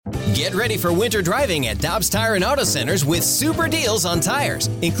Get ready for winter driving at Dobbs Tire and Auto Centers with super deals on tires,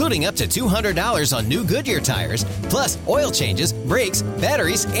 including up to $200 on new Goodyear tires, plus oil changes, brakes,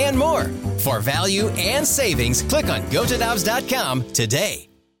 batteries, and more. For value and savings, click on gotodobbs.com today.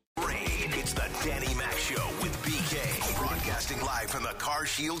 It's the Danny Mac Show with BK, broadcasting live from the Car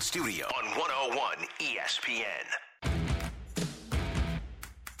Shield studio on 101 ESPN.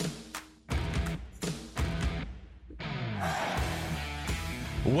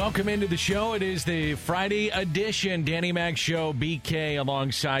 Welcome into the show. It is the Friday edition Danny Mac Show. BK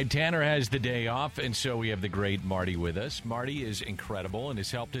alongside Tanner has the day off, and so we have the great Marty with us. Marty is incredible and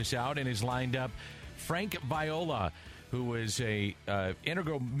has helped us out and has lined up Frank Viola, who was a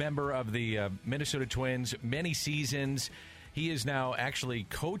integral member of the Minnesota Twins many seasons. He is now actually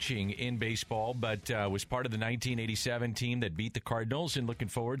coaching in baseball, but was part of the 1987 team that beat the Cardinals, and looking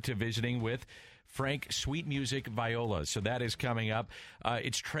forward to visiting with Frank Sweet Music Viola. So that is coming up.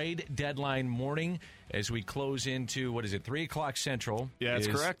 It's trade deadline morning as we close into, 3 o'clock Central? Yeah, that's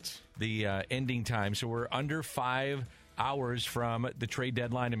correct. The ending time. So we're under 5 hours from the trade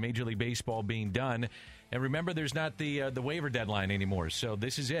deadline in Major League Baseball being done. And remember, there's not the waiver deadline anymore. So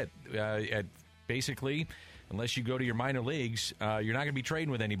this is it. Basically, unless you go to your minor leagues, you're not going to be trading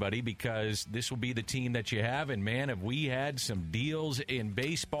with anybody because this will be the team that you have. And, man, have we had some deals in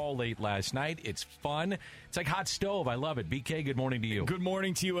baseball late last night. It's fun. It's like hot stove. I love it. BK, good morning to you. Good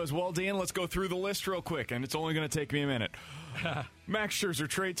morning to you as well, Dan. Let's go through the list real quick, and it's only going to take me a minute. Max Scherzer,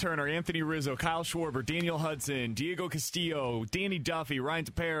 Trey Turner, Anthony Rizzo, Kyle Schwarber, Daniel Hudson, Diego Castillo, Danny Duffy, Ryan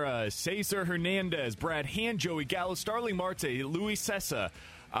Tepera, Cesar Hernandez, Brad Hand, Joey Gallo, Starling Marte, Luis Cessa,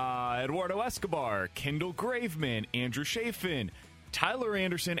 Eduardo Escobar, Kendall Graveman, Andrew Chafin, Tyler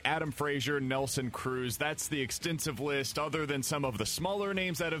Anderson, Adam Frazier, Nelson Cruz. That's the extensive list, other than some of the smaller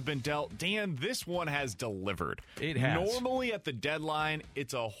names that have been dealt. Dan, this one has delivered. It has. Normally at the deadline,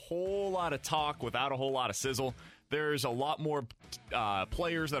 it's a whole lot of talk without a whole lot of sizzle. There's a lot more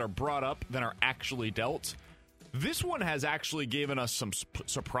players that are brought up than are actually dealt. This one has actually given us some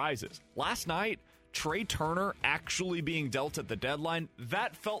surprises. Last night, Trey Turner actually being dealt at the deadline,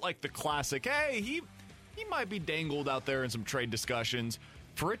 that felt like the classic, hey, he might be dangled out there in some trade discussions.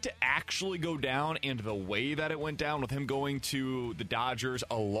 For it to actually go down and the way that it went down with him going to the Dodgers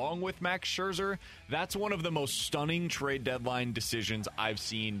along with Max Scherzer, that's one of the most stunning trade deadline decisions I've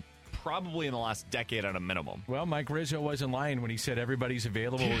seen probably in the last decade at a minimum. Well, Mike Rizzo wasn't lying when he said everybody's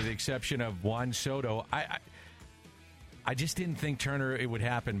available with the exception of Juan Soto. I just didn't think Turner it would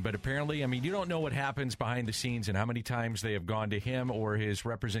happen, but apparently, I mean, you don't know what happens behind the scenes and how many times they have gone to him or his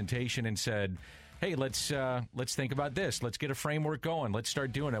representation and said, hey, let's think about this. Let's get a framework going. Let's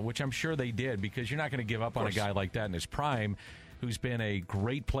start doing it, which I'm sure they did, because you're not going to give up on a guy like that in his prime who's been a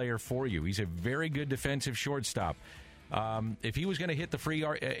great player for you. He's a very good defensive shortstop. If he was going to hit the free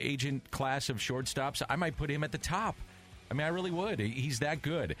agent class of shortstops, I might put him at the top. I mean, I really would. He's that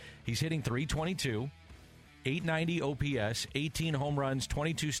good. He's hitting .322, .890 OPS, 18 home runs,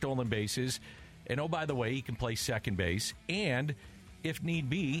 22 stolen bases. And, oh, by the way, he can play second base. And, if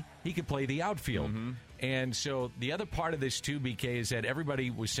need be, he could play the outfield. Mm-hmm. And so the other part of this, too, BK, is that everybody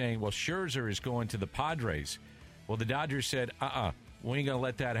was saying, well, Scherzer is going to the Padres. Well, the Dodgers said, we ain't going to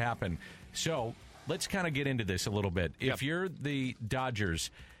let that happen. So let's kind of get into this a little bit. Yep. If you're the Dodgers,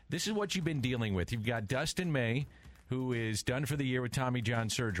 this is what you've been dealing with. You've got Dustin May, who is done for the year with Tommy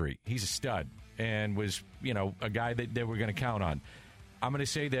John surgery. He's a stud and was, a guy that we're going to count on. I'm going to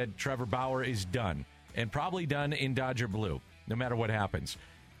say that Trevor Bauer is done, and probably done in Dodger blue, no matter what happens.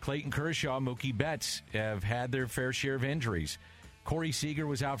 Clayton Kershaw, Mookie Betts have had their fair share of injuries. Corey Seager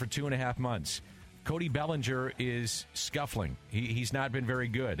was out for 2.5 months. Cody Bellinger is scuffling. He's not been very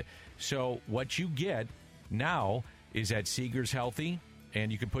good. So what you get now is that Seager's healthy,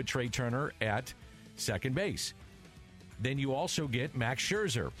 and you can put Trey Turner at second base. Then you also get Max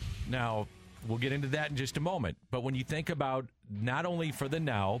Scherzer. Now, we'll get into that in just a moment. But when you think about not only for the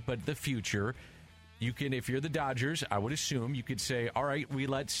now, but the future, you can, if you're the Dodgers, I would assume you could say, all right, we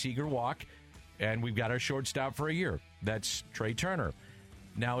let Seager walk, and we've got our shortstop for a year. That's Trey Turner.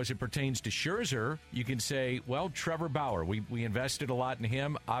 Now, as it pertains to Scherzer, you can say, well, Trevor Bauer, we invested a lot in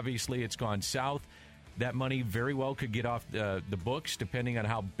him. Obviously, it's gone south. That money very well could get off the books, depending on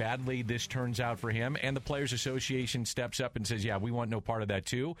how badly this turns out for him. And the Players Association steps up and says, yeah, we want no part of that,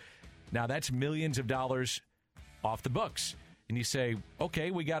 too. Now, that's millions of dollars off the books. And you say, okay,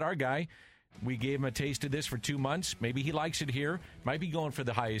 we got our guy. We gave him a taste of this for 2 months. Maybe he likes it here. Might be going for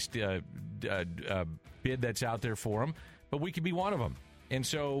the highest bid that's out there for him. But we could be one of them. And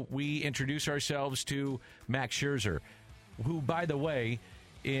so we introduce ourselves to Max Scherzer, who, by the way,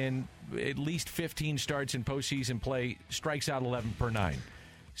 in at least 15 starts in postseason play, strikes out 11 per 9.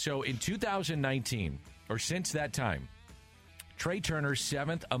 So in 2019, or since that time, Trey Turner,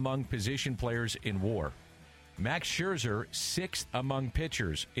 7th among position players in WAR. Max Scherzer, 6th among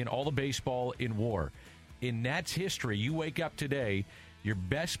pitchers in all of baseball in WAR. In Nats history, you wake up today, your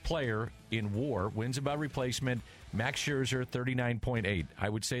best player in WAR, wins above replacement, Max Scherzer, 39.8. I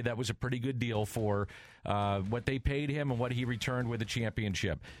would say that was a pretty good deal for what they paid him and what he returned with a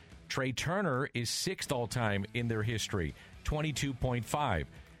championship. Trey Turner is 6th all-time in their history, 22.5.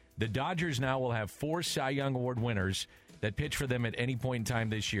 The Dodgers now will have 4 Cy Young Award winners that pitch for them at any point in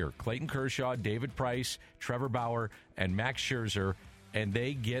time this year. Clayton Kershaw, David Price, Trevor Bauer, and Max Scherzer, and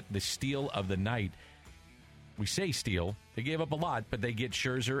they get the steal of the night. We say steal. They gave up a lot, but they get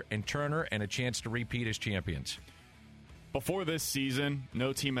Scherzer and Turner and a chance to repeat as champions. Before this season,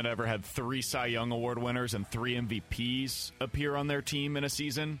 no team had ever had 3 Cy Young Award winners and 3 MVPs appear on their team in a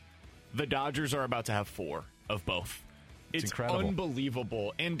season. The Dodgers are about to have 4 of both. It's incredible.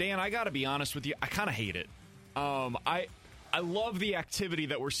 Unbelievable. And Dan, I got to be honest with you, I kind of hate it. I love the activity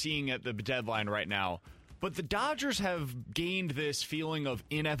that we're seeing at the deadline right now, but the Dodgers have gained this feeling of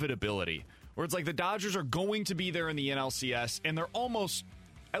inevitability, where it's like the Dodgers are going to be there in the NLCS, and they're almost,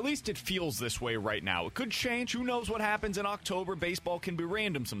 at least it feels this way right now. It could change. Who knows what happens in October? Baseball can be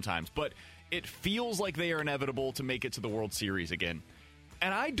random sometimes, but it feels like they are inevitable to make it to the World Series again.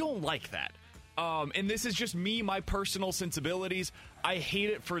 And I don't like that. And this is just me, my personal sensibilities. I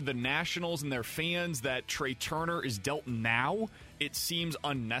hate it for the Nationals and their fans that Trey Turner is dealt now. It seems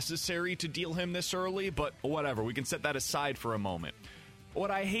unnecessary to deal him this early, but whatever. We can set that aside for a moment.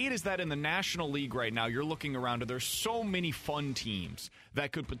 What I hate is that in the National League right now, you're looking around and there's so many fun teams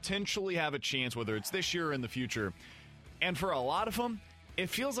that could potentially have a chance, whether it's this year or in the future. And for a lot of them, it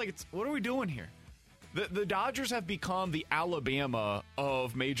feels like it's, what are we doing here? The Dodgers have become the Alabama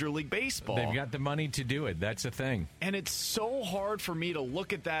of Major League Baseball. They've got the money to do it. That's the thing. And it's so hard for me to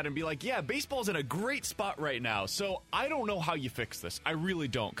look at that and be like, yeah, baseball's in a great spot right now. So I don't know how you fix this. I really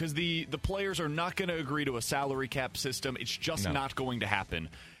don't. Because the players are not going to agree to a salary cap system. It's just not going to happen.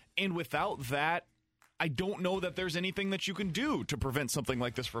 And without that, I don't know that there's anything that you can do to prevent something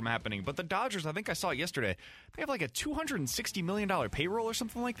like this from happening. But the Dodgers, I think I saw it yesterday, they have like a $260 million payroll or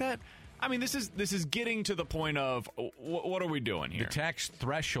something like that. I mean, this is getting to the point of what are we doing here? The tax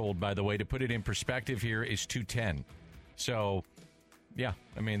threshold, by the way, to put it in perspective here, is $210. So, yeah,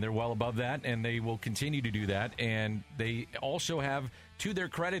 I mean, they're well above that, and they will continue to do that. And they also have, to their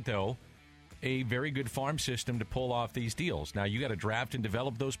credit, though, a very good farm system to pull off these deals. Now, you got to draft and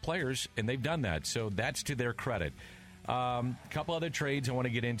develop those players, and they've done that. So that's to their credit. A couple other trades I want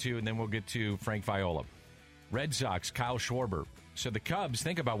to get into, and then we'll get to Frank Viola. Red Sox, Kyle Schwarber. So the Cubs,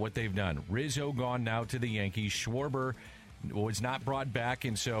 think about what they've done. Rizzo gone now to the Yankees. Schwarber was not brought back,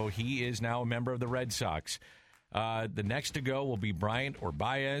 and so he is now a member of the Red Sox. The next to go will be Bryant or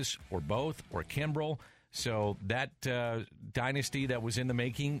Baez or both or Kimbrel. So that dynasty that was in the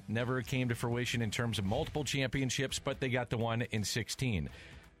making never came to fruition in terms of multiple championships, but they got the one in 16.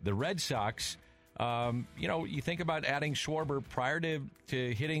 The Red Sox, you think about adding Schwarber prior to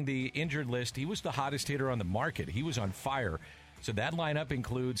hitting the injured list. He was the hottest hitter on the market. He was on fire. So that lineup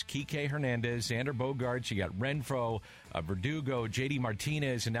includes Kike Hernandez, Xander Bogaerts, you got Renfroe, Verdugo, J.D.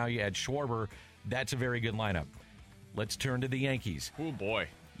 Martinez, and now you add Schwarber. That's a very good lineup. Let's turn to the Yankees. Oh, boy.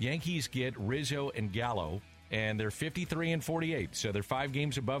 Yankees get Rizzo and Gallo, and they're 53 and 48, so they're 5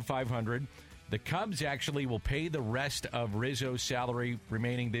 games above 500. The Cubs actually will pay the rest of Rizzo's salary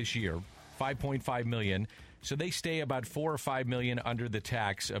remaining this year, $5.5 million, so they stay about $4 or $5 million under the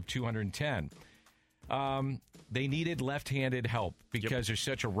tax of $210. They needed left-handed help because there's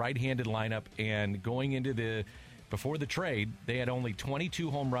such a right-handed lineup, and going into before the trade, they had only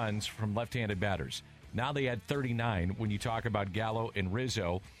 22 home runs from left-handed batters. Now they had 39 when you talk about Gallo and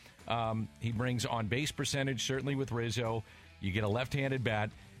Rizzo. He brings on-base percentage, certainly with Rizzo. You get a left-handed bat.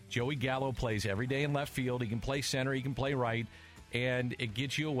 Joey Gallo plays every day in left field. He can play center. He can play right. And it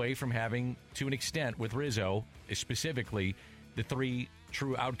gets you away from having, to an extent, with Rizzo, specifically, the 3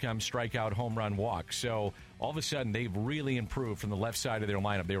 true outcome strikeout, home run, walk. So all of a sudden, they've really improved from the left side of their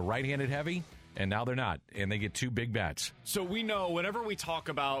lineup. They were right-handed heavy, and now they're not, and they get 2 big bats. So we know whenever we talk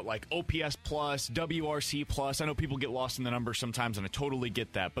about like OPS plus, WRC plus, I know people get lost in the numbers sometimes, and I totally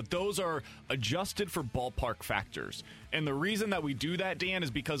get that, but those are adjusted for ballpark factors. And the reason that we do that, Dan,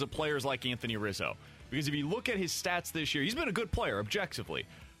 is because of players like Anthony Rizzo. Because if you look at his stats this year, he's been a good player, objectively.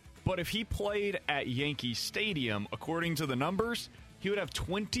 But if he played at Yankee Stadium, according to the numbers, he would have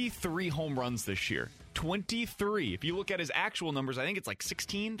 23 home runs this year. 23. If you look at his actual numbers, I think it's like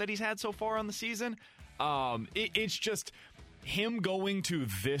 16 that he's had so far on the season. It's just him going to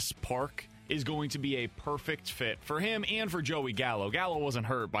this park is going to be a perfect fit for him and for Joey Gallo. Gallo wasn't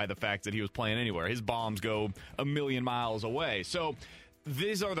hurt by the fact that he was playing anywhere. His bombs go a million miles away. So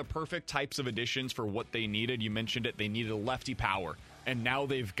these are the perfect types of additions for what they needed. You mentioned it. They needed a lefty power. And now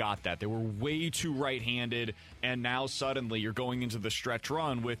they've got that. They were way too right-handed, and now suddenly you're going into the stretch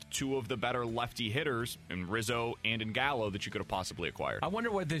run with two of the better lefty hitters in Rizzo and in Gallo that you could have possibly acquired. I wonder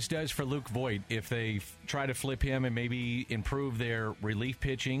what this does for Luke Voigt if they try to flip him and maybe improve their relief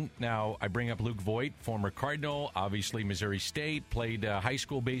pitching. Now, I bring up Luke Voigt, former Cardinal, obviously Missouri State, played high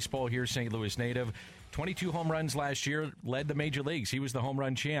school baseball here, St. Louis native. 22 home runs last year, led the major leagues. He was the home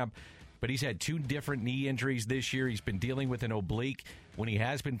run champ. But he's had two different knee injuries this year. He's been dealing with an oblique. When he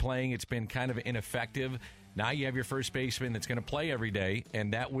has been playing, it's been kind of ineffective. Now you have your first baseman that's going to play every day,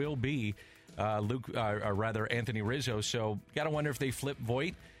 and that will be Anthony Rizzo. So got to wonder if they flip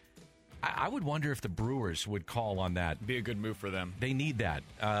Voigt. I would wonder if the Brewers would call on that. Be a good move for them. They need that.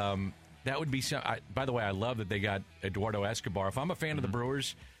 That would be some. By the way, I love that they got Eduardo Escobar. If I'm a fan of the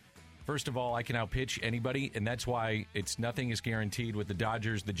Brewers, first of all, I can outpitch anybody, and that's why nothing is guaranteed with the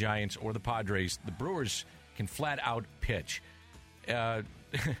Dodgers, the Giants, or the Padres. The Brewers can flat out pitch. They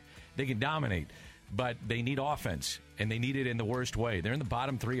can dominate, but they need offense, and they need it in the worst way. They're in the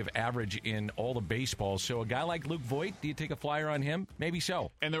bottom three of average in all of baseball. So a guy like Luke Voigt, do you take a flyer on him? Maybe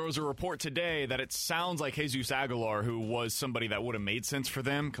so. And there was a report today that it sounds like Jesus Aguilar, who was somebody that would have made sense for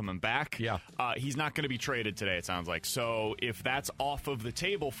them coming back, he's not going to be traded today, it sounds like. So if that's off of the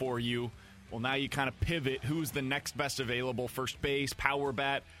table for you, well, now you kind of pivot. Who's the next best available first base, power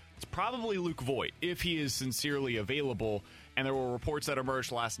bat? It's probably Luke Voigt, if he is sincerely available. And there were reports that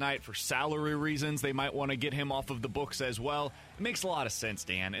emerged last night for salary reasons. They might want to get him off of the books as well. It makes a lot of sense,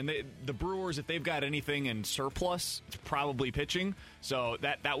 Dan. And the Brewers, if they've got anything in surplus, it's probably pitching. So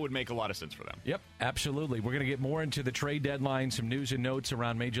that would make a lot of sense for them. Yep, absolutely. We're going to get more into the trade deadline, some news and notes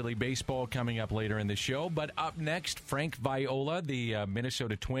around Major League Baseball coming up later in the show. But up next, Frank Viola, the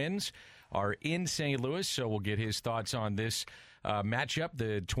Minnesota Twins, are in St. Louis, so we'll get his thoughts on this matchup,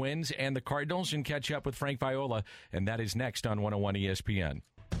 the Twins and the Cardinals, and catch up with Frank Viola, and that is next on 101 ESPN.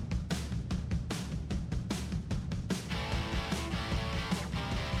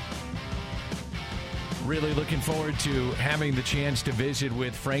 Really looking forward to having the chance to visit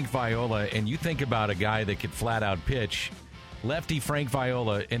with Frank Viola, and you think about a guy that could flat out pitch, lefty Frank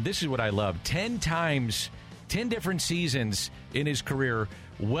Viola, and this is what I love, 10 different seasons in his career,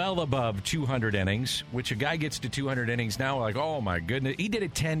 well above 200 innings, which a guy gets to 200 innings now, like, oh my goodness. He did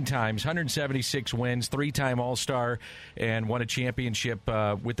it 10 times, 176 wins, 3-time All-Star, and won a championship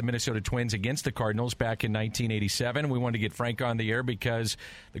with the Minnesota Twins against the Cardinals back in 1987. We wanted to get Frank on the air because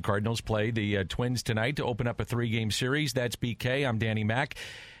the Cardinals play the Twins tonight to open up a 3-game series. That's BK. I'm Danny Mac.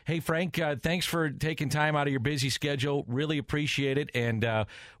 Hey, Frank, thanks for taking time out of your busy schedule. Really appreciate it. And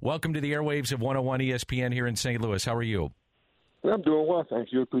welcome to the airwaves of 101 ESPN here in St. Louis. How are you? I'm doing well,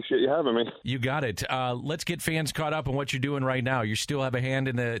 thank you. Appreciate you having me. You got it. Let's get fans caught up on what you're doing right now. You still have a hand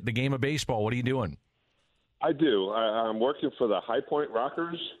in the game of baseball. What are you doing? I do. I'm working for the High Point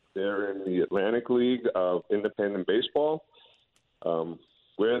Rockers. They're in the Atlantic League of Independent Baseball.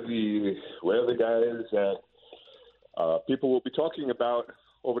 We're the guys that people will be talking about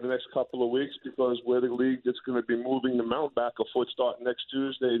over the next couple of weeks because we're the league that's going to be moving the mound back a foot starting next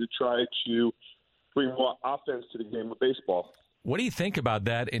Tuesday to try to bring more offense to the game of baseball. What do you think about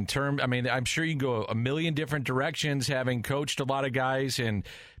that in terms? I mean, I'm sure you can go a million different directions, having coached a lot of guys and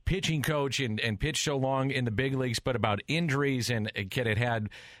pitching coach and pitched so long in the big leagues, but about injuries and can it had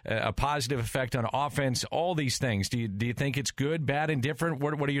a positive effect on offense, all these things. Do you think it's good, bad, and different?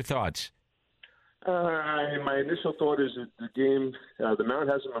 What are your thoughts? My initial thought is that the game, the mound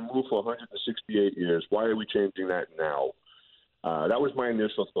hasn't been moved for 168 years. Why are we changing that now? That was my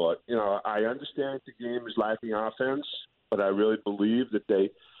initial thought. You know, I understand the game is lacking offense, but I really believe that they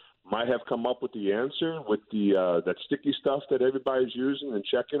might have come up with the answer with the that sticky stuff that everybody's using and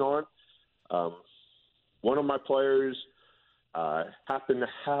checking on. One of my players happen to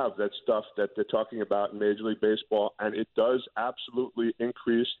have that stuff that they're talking about in Major League Baseball, and it does absolutely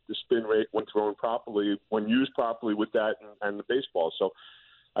increase the spin rate when thrown properly, when used properly with that and the baseball. So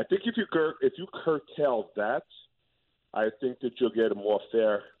I think if you curtail that, I think that you'll get a more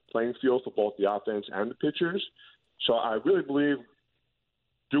fair playing field for both the offense and the pitchers. So I really believe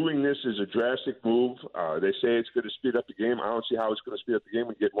doing this is a drastic move. They say it's going to speed up the game. I don't see how it's going to speed up the game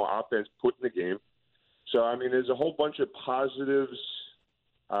and get more offense put in the game. So, I mean, there's a whole bunch of positives.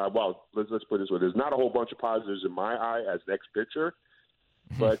 Well, let's put it this way. There's not a whole bunch of positives in my eye as an ex-pitcher.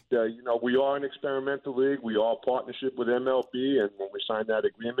 But, you know, we are an experimental league. We are a partnership with MLB. And when we signed that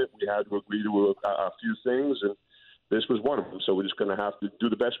agreement, we had to agree to a few things. And this was one of them. So we're just going to have to do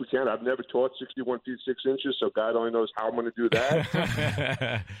the best we can. I've never taught 61 feet 6 inches, so God only knows how I'm going to do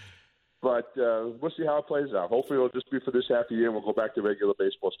that. But we'll see how it plays out. Hopefully it'll just be for this half a year, and we'll go back to regular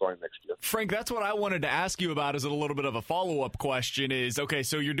baseball starting next year. Frank, that's what I wanted to ask you about as a little bit of a follow-up question is, okay,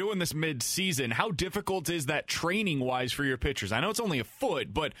 so you're doing this mid-season. How difficult is that training-wise for your pitchers? I know it's only a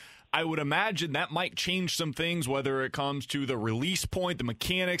foot, but I would imagine that might change some things, whether it comes to the release point, the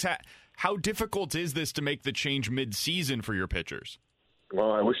mechanics. How difficult is this to make the change mid-season for your pitchers?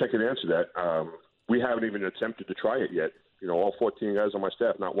 Well, I wish I could answer that. We haven't even attempted to try it yet. You know, all 14 guys on my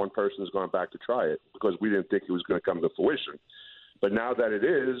staff, not one person has gone back to try it because we didn't think it was going to come to fruition. But now that it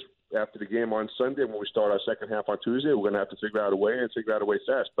is, after the game on Sunday, when we start our second half on Tuesday, we're going to have to figure out a way and figure out a way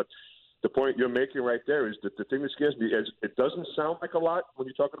fast. But the point you're making right there is that the thing that scares me is it doesn't sound like a lot when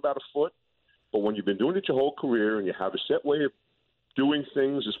you're talking about a foot, but when you've been doing it your whole career and you have a set way of doing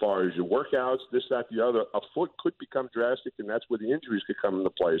things as far as your workouts, this, that, the other, a foot could become drastic, and that's where the injuries could come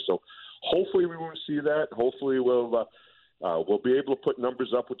into play. So hopefully we won't see that. Hopefully we'll be able to put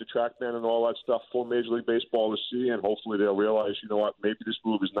numbers up with the TrackMan and all that stuff for Major League Baseball to see, and hopefully they'll realize, you know what, maybe this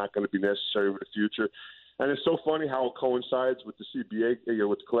move is not going to be necessary for the future. And it's so funny how it coincides with the CBA,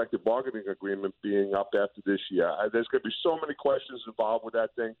 with the collective bargaining agreement being up after this year. There's going to be so many questions involved with that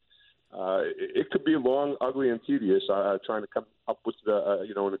thing. It could be long, ugly, and tedious trying to come up with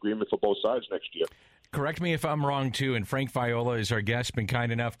an agreement for both sides next year. Correct me if I'm wrong, too, and Frank Viola is our guest, been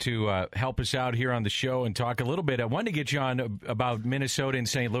kind enough to help us out here on the show and talk a little bit. I wanted to get you on about Minnesota and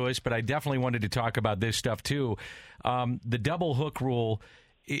St. Louis, but I definitely wanted to talk about this stuff, too. The double hook rule,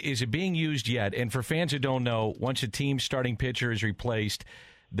 is it being used yet? And for fans who don't know, once a team's starting pitcher is replaced,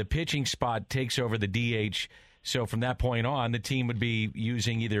 the pitching spot takes over the DH. So from that point on, the team would be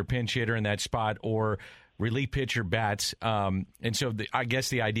using either a pinch hitter in that spot or relief pitcher bats. And so I guess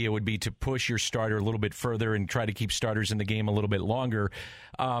the idea would be to push your starter a little bit further and try to keep starters in the game a little bit longer.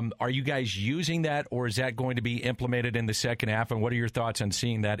 Are you guys using that, or is that going to be implemented in the second half? And what are your thoughts on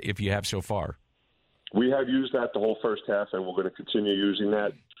seeing that if you have so far? We have used that the whole first half, and we're going to continue using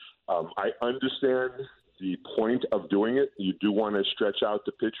that. I understand the point of doing it. You do want to stretch out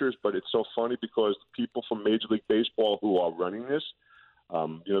the pitchers, but it's so funny because the people from Major League Baseball who are running this,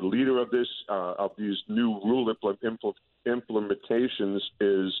 the leader of this of these new rule implementations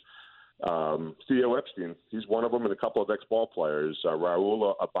is Theo Epstein. He's one of them, and a couple of ex-ball players,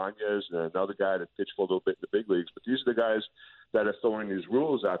 Raul Ibanez and another guy that pitched for a little bit in the big leagues. But these are the guys that are throwing these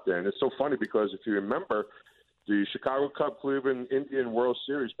rules out there. And it's so funny because if you remember, the Chicago Cub Cleveland Indian World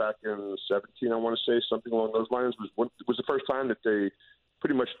Series back in 17, I want to say, something along those lines, was the first time that they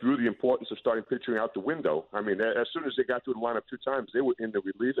pretty much threw the importance of starting pitching out the window. I mean, as soon as they got through the lineup 2 times, they were in the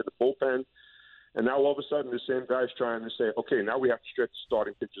relief and the bullpen. And now all of a sudden the same guy's trying to say, okay, now we have to stretch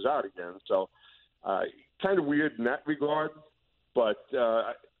starting pitchers out again. So kind of weird in that regard, but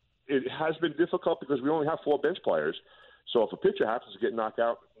it has been difficult because we only have 4 bench players. So if a pitcher happens to get knocked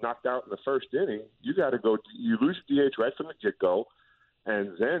out in the first inning, you lose your DH right from the get-go, and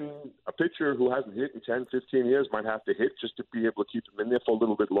then a pitcher who hasn't hit in 10, 15 years might have to hit just to be able to keep him in there for a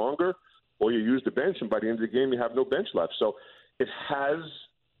little bit longer, or you use the bench, and by the end of the game you have no bench left. So it has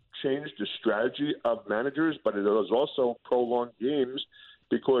changed the strategy of managers, but it has also prolonged games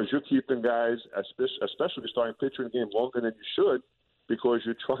because you're keeping guys, especially starting pitcher in the game, longer than you should, because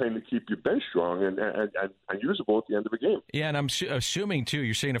you're trying to keep your bench strong and usable at the end of the game. Yeah, and I'm assuming, too,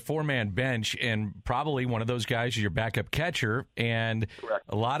 you're saying a 4-man bench, and probably one of those guys is your backup catcher, and correct.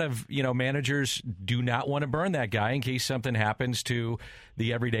 A lot of managers do not want to burn that guy in case something happens to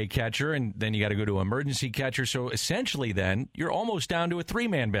the everyday catcher, and then you got to go to an emergency catcher. So essentially then, you're almost down to a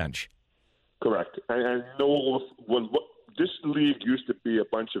 3-man bench. Correct. And this league used to be a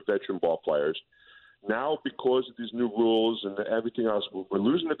bunch of veteran ball players. Now, because of these new rules and everything else, we're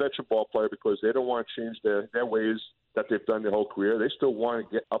losing the veteran ball player because they don't want to change their ways that they've done their whole career. They still want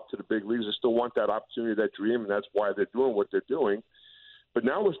to get up to the big leagues. They still want that opportunity, that dream, and that's why they're doing what they're doing. But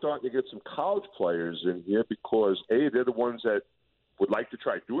now we're starting to get some college players in here because, A, they're the ones that would like to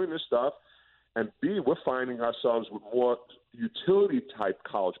try doing this stuff, and B, we're finding ourselves with more utility-type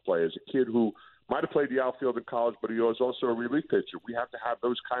college players, a kid who might have played the outfield in college, but he was also a relief pitcher. We have to have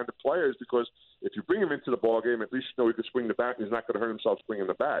those kind of players because if you bring him into the ballgame, at least you know he can swing the bat and he's not going to hurt himself swinging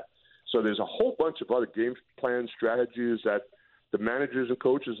the bat. So there's a whole bunch of other game plan strategies that the managers and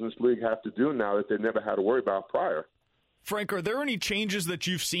coaches in this league have to do now that they never had to worry about prior. Frank, are there any changes that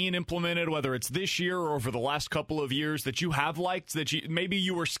you've seen implemented, whether it's this year or over the last couple of years, that you have liked, that maybe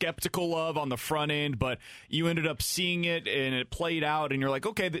you were skeptical of on the front end, but you ended up seeing it and it played out, and you're like,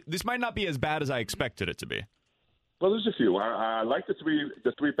 okay, this might not be as bad as I expected it to be? Well, there's a few. I like the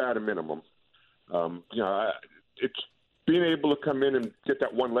three batter minimum. it's being able to come in and get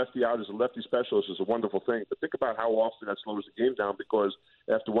that one lefty out as a lefty specialist is a wonderful thing. But think about how often that slows the game down because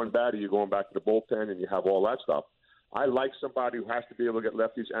after one batter, you're going back to the bullpen and you have all that stuff. I like somebody who has to be able to get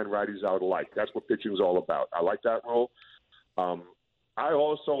lefties and righties out alike. That's what pitching is all about. I like that role. I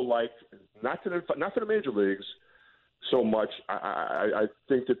also like, not for the major leagues so much. I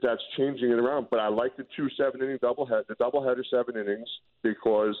think that's changing it around, but I like the 2 7-inning doubleheader, the doubleheader 7 innings,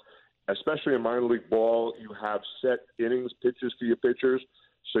 because especially in minor league ball, you have set innings, pitches for your pitchers,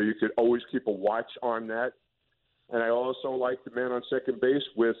 so you could always keep a watch on that. And I also like the man on second base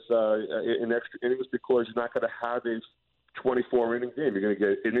with in extra innings because you're not going to have a 24-inning game. You're going to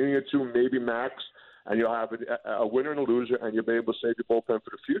get an inning or two, maybe max, and you'll have a winner and a loser, and you'll be able to save your bullpen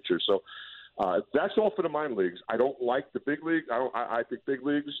for the future. So that's all for the minor leagues. I don't like the big league. I think big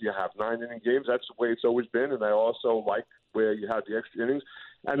leagues, you have 9-inning games. That's the way it's always been, and I also like where you have the extra innings.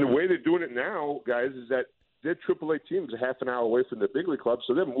 And the way they're doing it now, guys, is that their AAA teams are half an hour away from the big league club,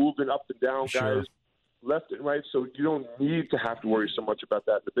 so they're moving up and down, guys, left and right, so you don't need to have to worry so much about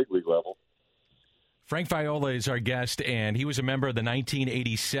that at the big league level. Frank Viola is our guest, and he was a member of the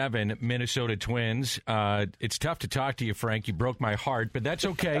 1987 Minnesota Twins. It's tough to talk to you, Frank. You broke my heart, but that's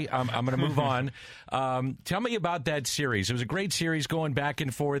okay. I'm going to move on. Tell me about that series. It was a great series going back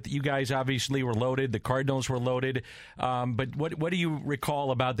and forth. You guys obviously were loaded. The Cardinals were loaded. But what do you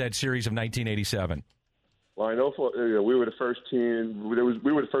recall about that series of 1987? Well, I know we were the first team. We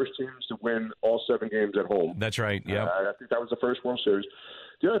were the first teams to win all 7 games at home. That's right. Yeah, I think that was the first World Series.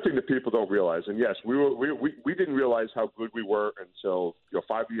 The other thing that people don't realize, and yes, we didn't realize how good we were until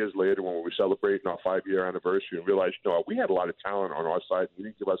 5 years later when we were celebrating our 5-year anniversary and realized we had a lot of talent on our side. And we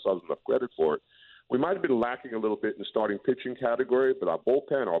didn't give ourselves enough credit for it. We might have been lacking a little bit in the starting pitching category, but our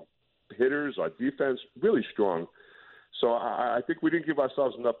bullpen, our hitters, our defense, really strong. So I think we didn't give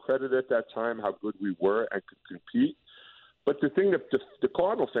ourselves enough credit at that time how good we were and could compete. But the thing that the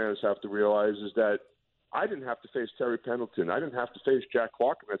Cardinal fans have to realize is that I didn't have to face Terry Pendleton. I didn't have to face Jack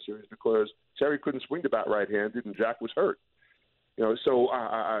Clark in that series because Terry couldn't swing the bat right-handed and Jack was hurt. So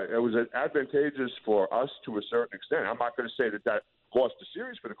it was advantageous for us to a certain extent. I'm not going to say that lost the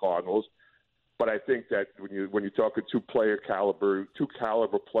series for the Cardinals, but I think that when you talk to two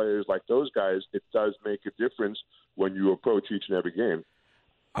caliber players like those guys, it does make a difference when you approach each and every game.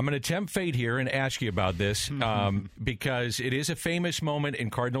 I'm going to tempt fate here and ask you about this because it is a famous moment in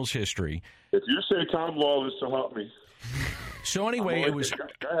Cardinals history. If you say Tom Lawless, so help me. So anyway, it was.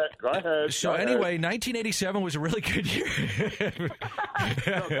 Go ahead. So anyway, 1987 was a really good year.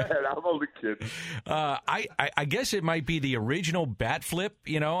 No, go ahead. I'm only kidding. I guess it might be the original bat flip.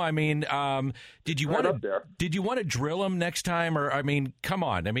 Did you want to drill him next time? Or come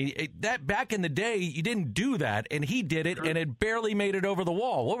on. That back in the day, you didn't do that, and he did it, and it barely made it over the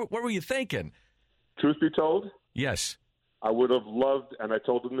wall. What were you thinking? Truth be told, yes. I would have loved, and I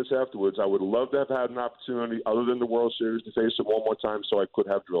told him this afterwards, I would have loved to have had an opportunity other than the World Series to face him one more time so I could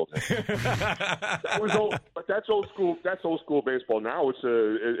have drilled him. That was old, but that's old school. That's old school baseball. Now it's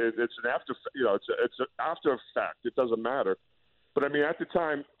an after, it's an after fact. It doesn't matter. But at the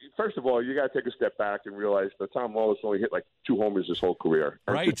time, first of all, you got to take a step back and realize that Tom Lawless only hit like 2 homers his whole career.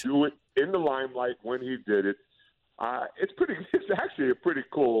 And right. to do it in the limelight when he did it, it's actually a pretty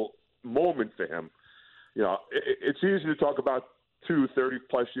cool moment for him. It's easy to talk about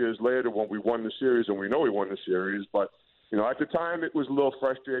 30-plus years later when we won the series, and we know we won the series. But, at the time it was a little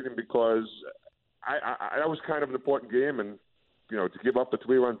frustrating because that was kind of an important game. And, to give up a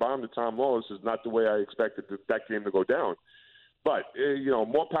 3-run bomb to Tom Lawless is not the way I expected that game to go down. But,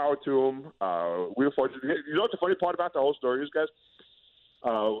 more power to him. We were fortunate. What the funny part about the whole story is, guys?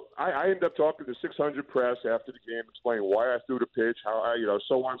 I ended up talking to 600 press after the game, explaining why I threw the pitch, how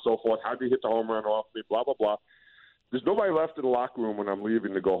so on and so forth. How did he hit the home run off me? Blah blah blah. There's nobody left in the locker room when I'm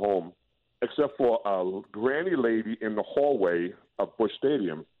leaving to go home, except for a granny lady in the hallway of Busch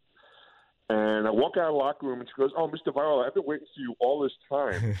Stadium. And I walk out of the locker room, and she goes, "Oh, Mr. Viola, I've been waiting for you all this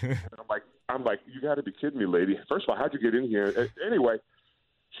time." And I'm like, you got to be kidding me, lady. First of all, how'd you get in here? Anyway,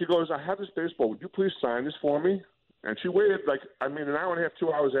 she goes, "I have this baseball. Would you please sign this for me?" And she waited an hour and a half,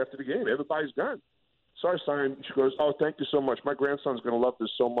 2 hours after the game. Everybody's gone. So I signed. She goes, "Oh, thank you so much. My grandson's going to love this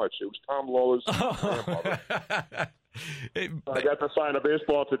so much." It was Tom Lawless' grandmother. I got to sign a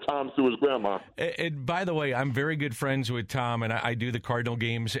baseball to Tom through his grandma. And by the way, I'm very good friends with Tom, and I do the Cardinal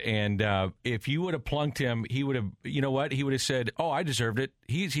games. And if you would have plunked him, he would have, He would have said, "Oh, I deserved it."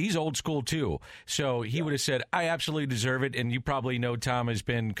 He's old school too, so he would have said, "I absolutely deserve it." And you probably know Tom has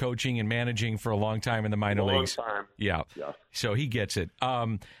been coaching and managing for a long time in the minor leagues. Time. Yeah. So he gets it.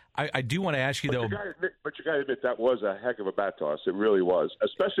 I do want to ask you, though. But you got to admit that was a heck of a bat toss. It really was,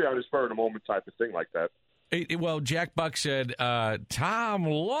 especially on a spur of the moment type of thing like that. Well, Jack Buck said, Tom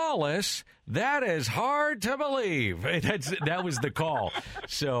Lawless, that is hard to believe. That was the call.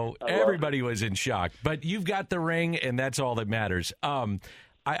 So everybody was in shock. But you've got the ring, and that's all that matters. I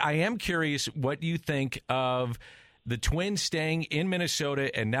am curious what you think of the Twins staying in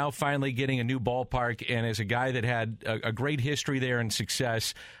Minnesota and now finally getting a new ballpark, and as a guy that had a great history there and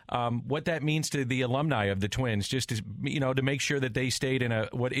success, what that means to the alumni of the Twins, just to make sure that they stayed in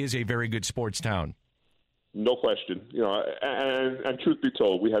what is a very good sports town. No question. And truth be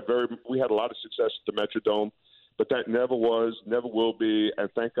told, we had a lot of success at the Metrodome, but that never will be, and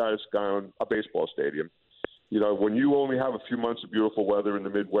thank God it's gone, a baseball stadium. When you only have a few months of beautiful weather in the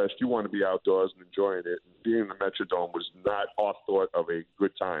Midwest, you want to be outdoors and enjoying it. And being in the Metrodome was not our thought of a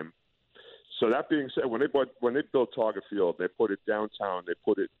good time. So that being said, when they built Target Field, they put it downtown. They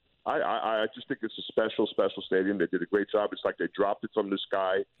put it. I just think it's a special stadium. They did a great job. It's like they dropped it from the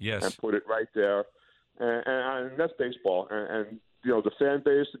sky and put it right there. And that's baseball. And the fan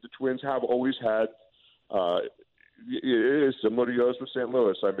base that the Twins have always had. It is similar to yours with St.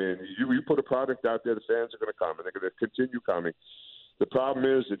 Louis. I mean, you put a product out there, the fans are going to come, and they're going to continue coming. The problem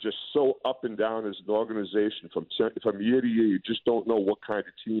is they're just so up and down as an organization from year to year. You just don't know what kind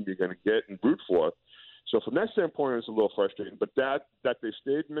of team you're going to get and root for. So from that standpoint, it's a little frustrating. But that they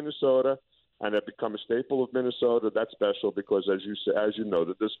stayed in Minnesota and have become a staple of Minnesota, that's special because, as you know,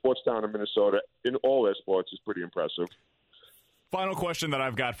 the sports town of Minnesota in all their sports is pretty impressive. Final question that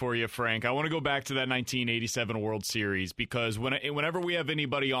I've got for you, Frank. I want to go back to that 1987 World Series because whenever we have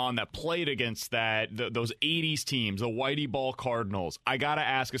anybody on that played against those 80s teams, the Whitey Ball Cardinals, I got to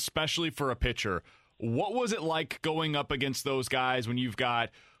ask, especially for a pitcher, what was it like going up against those guys when you've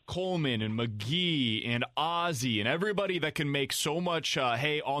got Coleman and McGee and Ozzie and everybody that can make so much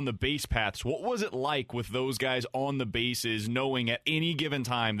hay on the base paths? What was it like with those guys on the bases, knowing at any given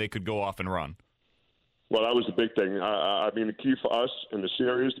time they could go off and run? Well, that was the big thing. I mean, the key for us in the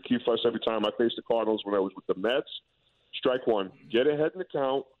series, the key for us every time I faced the Cardinals when I was with the Mets, strike one, get ahead in the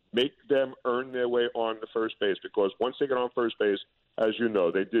count, make them earn their way on the first base because once they get on first base, as you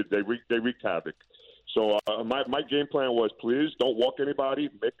know, they wreaked havoc. So my game plan was, please don't walk anybody,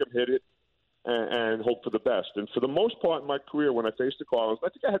 make them hit it, and hope for the best. And for the most part in my career, when I faced the Cardinals, I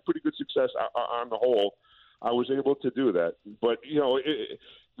think I had pretty good success on the whole. I was able to do that. But,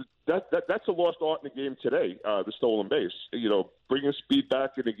 that's a lost art in the game today, the stolen base. Bringing speed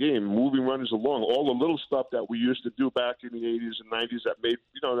back in the game, moving runners along, all the little stuff that we used to do back in the 80s and 90s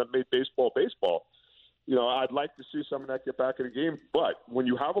that made baseball baseball. I'd like to see some of that get back in the game. But when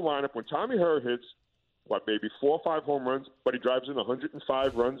you have a lineup, when Tommy Herr hits, maybe 4 or 5 home runs, but he drives in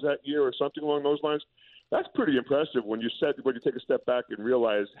 105 runs that year or something along those lines, that's pretty impressive when you take a step back and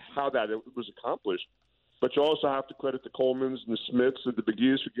realize how that it was accomplished. But you also have to credit the Colemans and the Smiths and the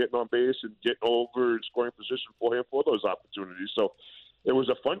Begees for getting on base and getting over and scoring position for him for those opportunities. So it was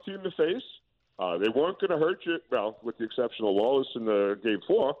a fun team to face. They weren't going to hurt you, well, with the exception of Wallace in the Game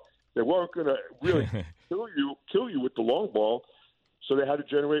 4. They weren't going to really kill you with the long ball. So they had to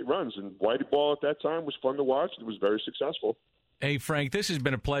generate runs. And Whitey Ball at that time was fun to watch. It was very successful. Hey, Frank, this has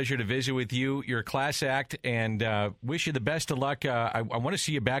been a pleasure to visit with you. You're a class act, and wish you the best of luck. I want to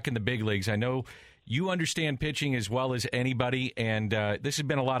see you back in the big leagues. I know you understand pitching as well as anybody, and this has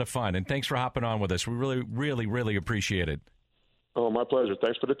been a lot of fun. And thanks for hopping on with us. We really, really, really appreciate it. Oh, my pleasure.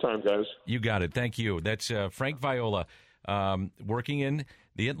 Thanks for the time, guys. You got it. Thank you. That's Frank Viola, working in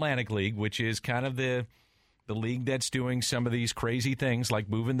the Atlantic League, which is kind of the league that's doing some of these crazy things like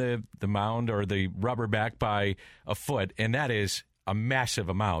moving the mound or the rubber back by a foot, and that is a massive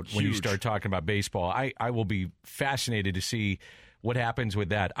amount. Huge. When you start talking about baseball. I will be fascinated to see what happens with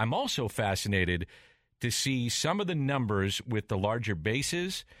that. I'm also fascinated to see some of the numbers with the larger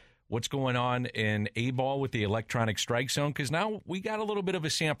bases, what's going on in A-ball with the electronic strike zone, because now we got a little bit of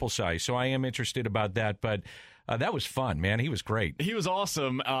a sample size, so I am interested about that, but that was fun, man. He was great. He was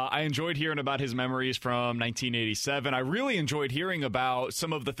awesome. I enjoyed hearing about his memories from 1987. I really enjoyed hearing about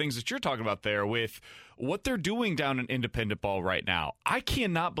some of the things that you're talking about there with what they're doing down in independent ball right now. I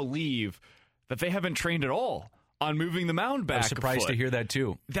cannot believe that they haven't trained at all on moving the mound back. I'm surprised to hear that,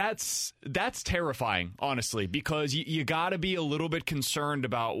 too. That's terrifying, honestly, because you got to be a little bit concerned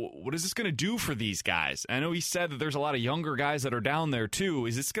about what is this going to do for these guys. I know he said that there's a lot of younger guys that are down there, too.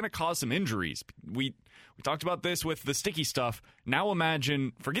 Is this going to cause some injuries? We talked about this with the sticky stuff. Now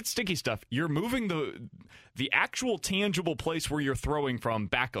imagine, forget sticky stuff, you're moving the actual tangible place where you're throwing from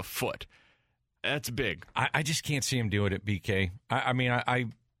back a foot. That's big. I just can't see him doing it, BK. I mean, I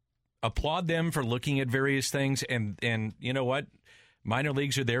applaud them for looking at various things, and you know what? Minor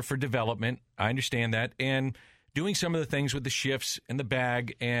leagues are there for development. I understand that. And doing some of the things with the shifts and the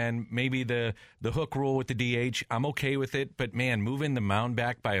bag and maybe the hook rule with the DH, I'm okay with it. But, man, moving the mound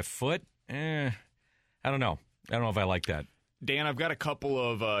back by a foot, I don't know. I don't know if I like that. Dan, I've got a couple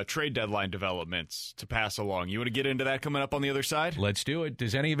of trade deadline developments to pass along. You want to get into that coming up on the other side? Let's do it.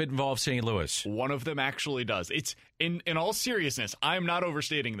 Does any of it involve St. Louis? One of them actually does. It's, in all seriousness, I am not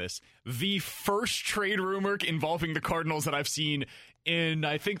overstating this, the first trade rumor involving the Cardinals that I've seen in,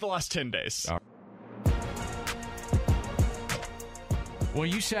 I think, the last 10 days. Well,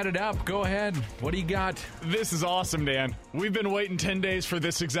 you set it up. Go ahead. What do you got? This is awesome, Dan. We've been waiting 10 days for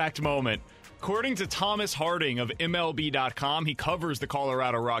this exact moment. According to Thomas Harding of MLB.com, he covers the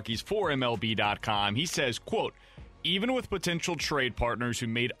Colorado Rockies for MLB.com. He says, quote, even with potential trade partners who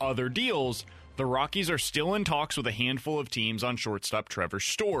made other deals, the Rockies are still in talks with a handful of teams on shortstop Trevor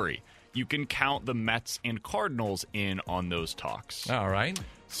Story. You can count the Mets and Cardinals in on those talks. All right.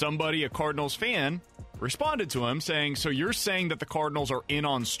 Somebody, a Cardinals fan, responded to him saying, so you're saying that the Cardinals are in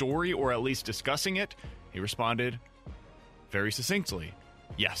on Story or at least discussing it? He responded very succinctly,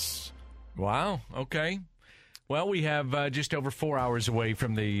 yes. Wow. Okay. Well, we have just over 4 hours away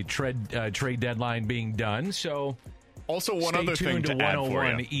from the trade deadline being done. So, also one other thing to add for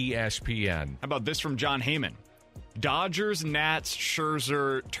you. ESPN. How about this from John Heyman? Dodgers, Nats,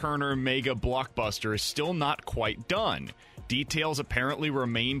 Scherzer, Turner mega blockbuster is still not quite done. Details apparently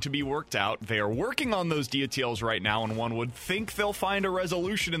remain to be worked out. They are working on those details right now, and one would think they'll find a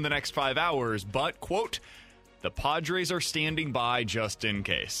resolution in the next 5 hours. But, quote, the Padres are standing by just in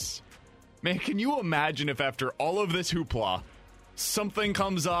case. Man, can you imagine if after all of this hoopla, something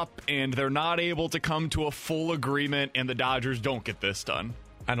comes up and they're not able to come to a full agreement and the Dodgers don't get this done?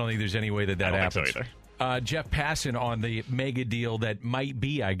 I don't think there's any way that happens. Think so either. Jeff Passan on the mega deal that might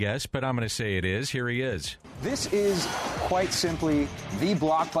be, I guess, but I'm going to say it is. Here he is. This is quite simply the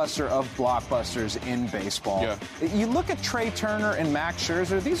blockbuster of blockbusters in baseball. Yeah. You look at Trey Turner and Max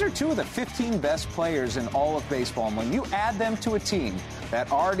Scherzer, these are two of the 15 best players in all of baseball. And when you add them to a team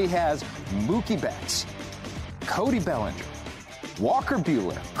that already has Mookie Betts, Cody Bellinger, Walker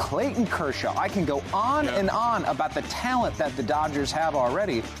Buehler, Clayton Kershaw. I can go on and on about the talent that the Dodgers have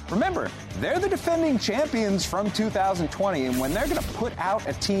already. Remember, they're the defending champions from 2020, and when they're going to put out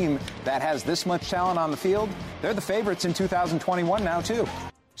a team that has this much talent on the field, they're the favorites in 2021 now, too.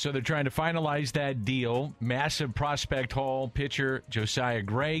 So they're trying to finalize that deal. Massive prospect haul, pitcher Josiah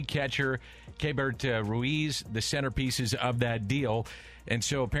Gray, catcher Keibert Ruiz, the centerpieces of that deal. And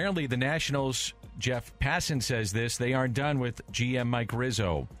so apparently the Nationals, Jeff Passan says this, they aren't done with GM Mike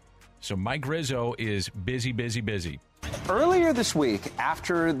Rizzo. So Mike Rizzo is busy, busy, busy. Earlier this week,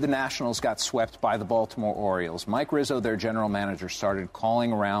 after the Nationals got swept by the Baltimore Orioles, Mike Rizzo, their general manager, started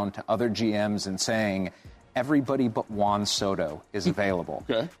calling around to other GMs and saying, everybody but Juan Soto is available.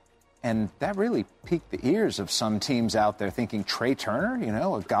 Okay. And that really piqued the ears of some teams out there thinking Trey Turner,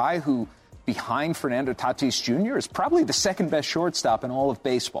 a guy who, behind Fernando Tatis Jr., is probably the second best shortstop in all of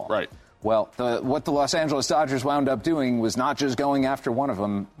baseball. Right. Well, what the Los Angeles Dodgers wound up doing was not just going after one of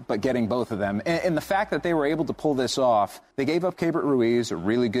them, but getting both of them. And the fact that they were able to pull this off, they gave up Keibert Ruiz, a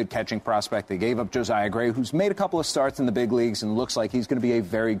really good catching prospect. They gave up Josiah Gray, who's made a couple of starts in the big leagues and looks like he's going to be a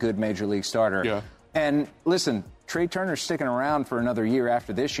very good major league starter. Yeah. And listen, Trey Turner's sticking around for another year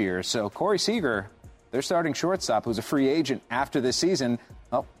after this year. So Corey Seager, their starting shortstop, who's a free agent after this season,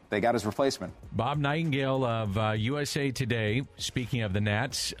 they got his replacement. Bob Nightingale of USA Today, speaking of the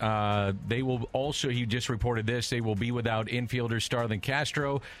Nats, they will also, he just reported this, they will be without infielder Starlin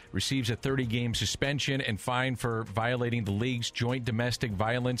Castro, receives a 30-game suspension and fine for violating the league's joint domestic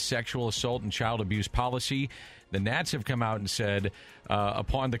violence, sexual assault, and child abuse policy. The Nats have come out and said,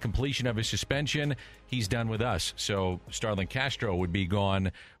 upon the completion of his suspension, he's done with us. So Starlin Castro would be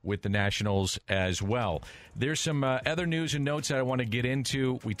gone with the Nationals as well. There's some other news and notes that I want to get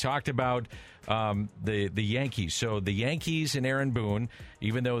into. We talked about the Yankees. So the Yankees and Aaron Boone,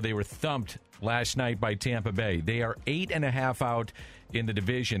 even though they were thumped last night by Tampa Bay, they are 8.5 out in the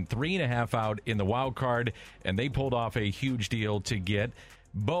division, 3.5 out in the wild card, and they pulled off a huge deal to get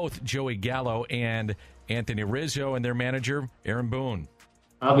both Joey Gallo and Anthony Rizzo and their manager, Aaron Boone.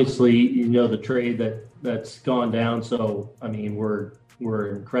 Obviously, the trade that's gone down. So, I mean, we're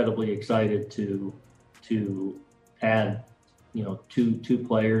incredibly excited to add, two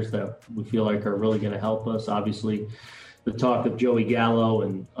players that we feel like are really going to help us. Obviously, the talk of Joey Gallo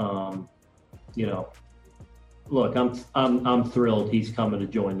and, look, I'm thrilled he's coming to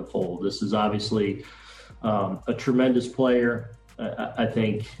join the fold. This is obviously a tremendous player. I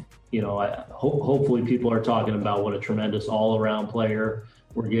think, hopefully people are talking about what a tremendous all-around player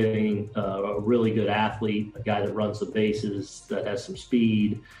We're getting a really good athlete, a guy that runs the bases, that has some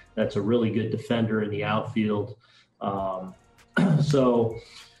speed, that's a really good defender in the outfield. And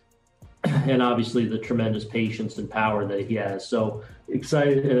obviously the tremendous patience and power that he has. So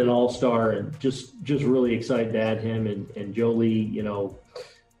excited, and an all-star, and just really excited to add him and Jolie,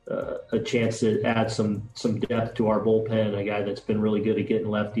 a chance to add some depth to our bullpen, a guy that's been really good at getting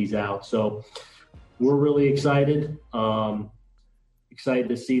lefties out. So we're really excited. Excited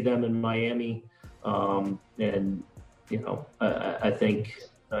to see them in Miami. I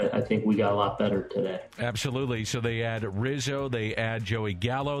think we got a lot better today. Absolutely. So they add Rizzo, they add Joey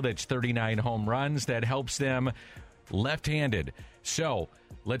Gallo. That's 39 home runs. That helps them left-handed. So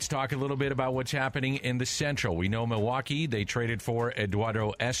let's talk a little bit about what's happening in the Central. We know Milwaukee, they traded for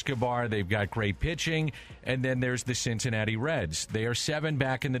Eduardo Escobar. They've got great pitching. And then there's the Cincinnati Reds. They are 7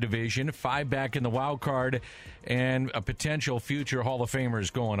 back in the division, 5 back in the wild card, and a potential future Hall of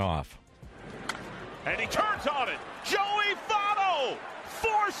Famers going off. And he turns on it. Joey Votto,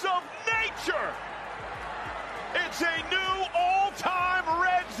 force of nature. It's a new all-time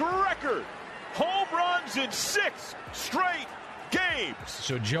Reds record. Home runs in 6 straight games.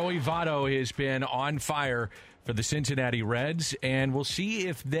 So Joey Votto has been on fire for the Cincinnati Reds, and we'll see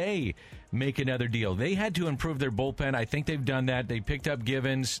if they make another deal. They had to improve their bullpen. I think they've done that. They picked up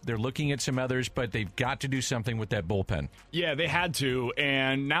Givens. They're looking at some others, but they've got to do something with that bullpen. Yeah, they had to,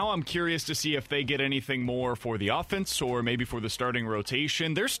 and now I'm curious to see if they get anything more for the offense or maybe for the starting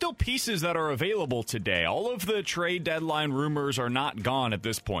rotation. There's still pieces that are available today. All of the trade deadline rumors are not gone at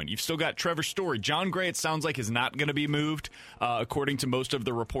this point. You've still got Trevor Story. John Gray, it sounds like, is not going to be moved, according to most of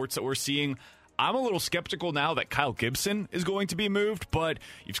the reports that we're seeing. I'm a little skeptical now that Kyle Gibson is going to be moved, but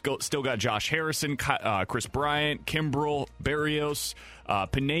you've still got Josh Harrison, Chris Bryant, Kimbrel, Berrios,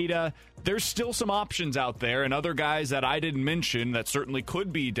 Pineda. There's still some options out there, and other guys that I didn't mention that certainly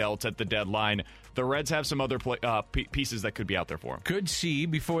could be dealt at the deadline. The Reds have some other pieces that could be out there for them. Could see,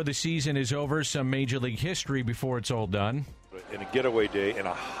 before the season is over, some Major League history before it's all done. In a getaway day, and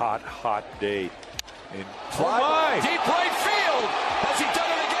a hot, hot day. Deep right field. Has he done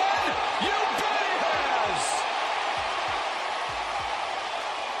it again? You bet he has.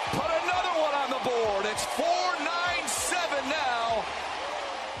 Put another one on the board. It's 497 now.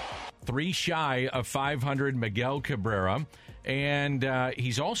 3 shy of 500, Miguel Cabrera. And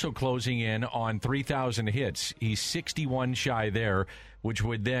he's also closing in on 3,000 hits. He's 61 shy there, which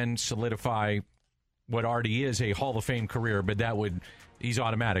would then solidify what already is a Hall of Fame career, but he's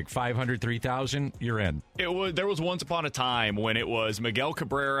automatic. 500, 3,000, you're in. There was once upon a time when it was Miguel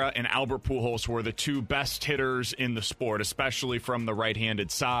Cabrera and Albert Pujols were the 2 best hitters in the sport, especially from the right-handed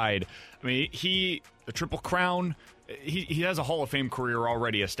side. I mean, the Triple Crown, he has a Hall of Fame career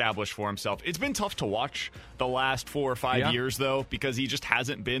already established for himself. It's been tough to watch the last 4 or 5 years, though, because he just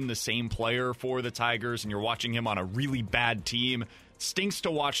hasn't been the same player for the Tigers, and you're watching him on a really bad team. Stinks to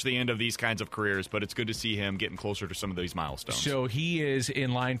watch the end of these kinds of careers, but it's good to see him getting closer to some of these milestones. So he is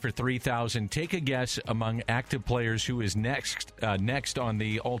in line for 3,000. Take a guess among active players who is next on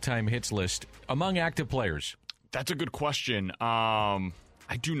the all-time hits list. Among active players. That's a good question. I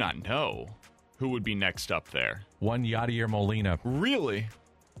do not know who would be next up there. One, Yadier Molina. Really?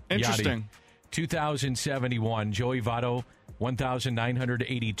 Interesting. Yadi, 2,071. Joey Votto,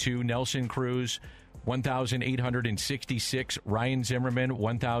 1,982. Nelson Cruz, 1,866. Ryan Zimmerman,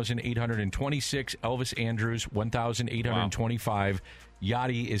 1,826. Elvis Andrews, 1,825. Wow.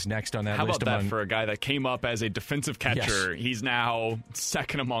 Yadi is next on that How list. How about that for a guy that came up as a defensive catcher? Yes. He's now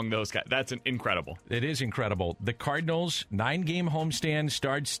second among those guys. That's incredible. It is incredible. The Cardinals' 9-game homestand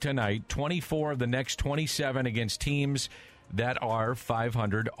starts tonight. 24 of the next 27 against teams that are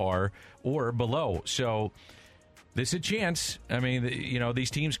 500 or below. So this is a chance. I mean,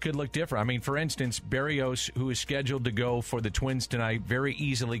 these teams could look different. I mean, for instance, Berrios, who is scheduled to go for the Twins tonight, very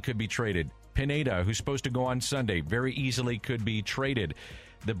easily could be traded. Pineda, who's supposed to go on Sunday, very easily could be traded.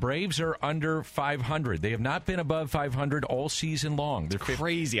 The Braves are under 500. They have not been above 500 all season long. They're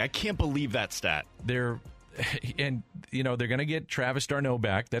crazy. I can't believe that stat. They're going to get Travis d'Arnaud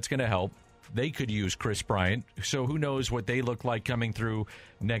back. That's going to help. They could use Chris Bryant, so who knows what they look like coming through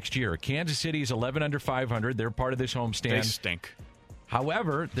next year. Kansas City is 11 under 500. They're part of this homestand. They stink.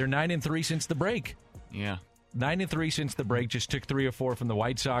 However, they're 9-3 since the break. Yeah. 9-3 since the break, just took 3 or 4 from the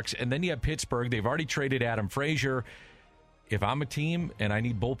White Sox. And then you have Pittsburgh. They've already traded Adam Frazier. if I'm a team and I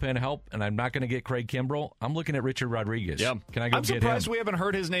need bullpen help and I'm not going to get Craig Kimbrell, I'm looking at Richard Rodriguez. Yeah. Can I go I'm get him? surprised we haven't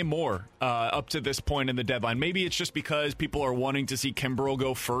heard his name more up to this point in the deadline. Maybe it's just because people are wanting to see Kimbrell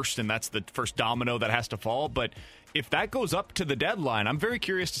go first, and that's the first domino that has to fall. But if that goes up to the deadline, I'm very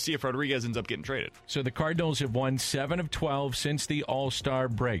curious to see if Rodriguez ends up getting traded. So the Cardinals have won 7 of 12 since the All-Star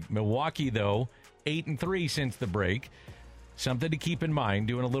break. Milwaukee, though, 8-3 since the break. Something to keep in mind,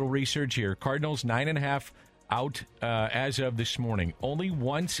 doing a little research here. Cardinals 9.5 out as of this morning. Only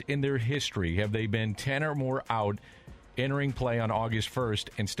once in their history have they been 10 or more out entering play on August 1st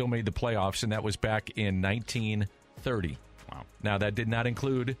and still made the playoffs, and that was back in 1930. Wow. Now, that did not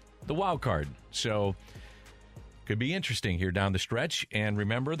include the wild card. So, could be interesting here down the stretch. And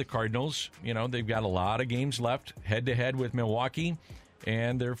remember, the Cardinals, they've got a lot of games left head-to-head with Milwaukee,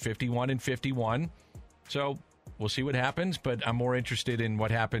 and they're 51-51. So, we'll see what happens, but I'm more interested in what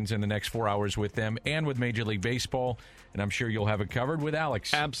happens in the next 4 hours with them and with Major League Baseball, and I'm sure you'll have it covered with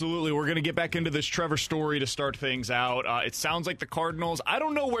Alex. Absolutely. We're going to get back into this Trevor story to start things out. It sounds like the Cardinals, I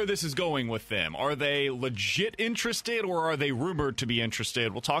don't know where this is going with them. Are they legit interested, or are they rumored to be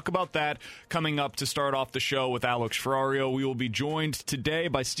interested? We'll talk about that coming up to start off the show with Alex Ferrario. We will be joined today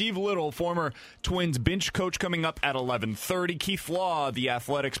by Steve Little, former Twins bench coach, coming up at 11:30. Keith Law, the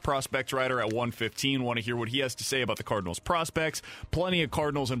Athletics prospects writer, at 1:15. Want to hear what he has to say about the Cardinals prospects. Plenty of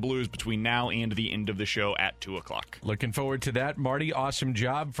Cardinals and Blues between now and the end of the show at 2 o'clock. Looking forward to that. Marty, awesome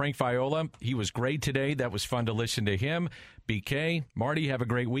job. Frank Viola, he was great today. That was fun to listen to him. BK, Marty, have a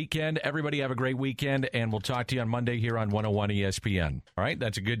great weekend. Everybody have a great weekend, and we'll talk to you on Monday here on 101 ESPN. All right,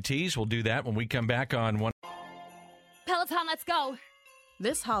 that's a good tease. We'll do that when we come back on one. Peloton, let's go.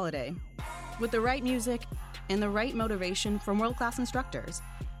 This holiday, with the right music and the right motivation from world-class instructors,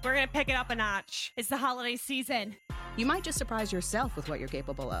 we're going to pick it up a notch. It's the holiday season. You might just surprise yourself with what you're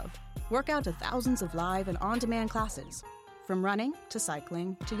capable of. Work out to thousands of live and on-demand classes, from running to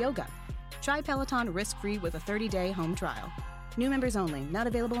cycling to yoga. Try Peloton risk-free with a 30-day home trial. New members only, not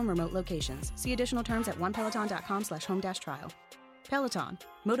available in remote locations. See additional terms at onepeloton.com/home-trial. Peloton,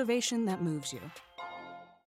 motivation that moves you.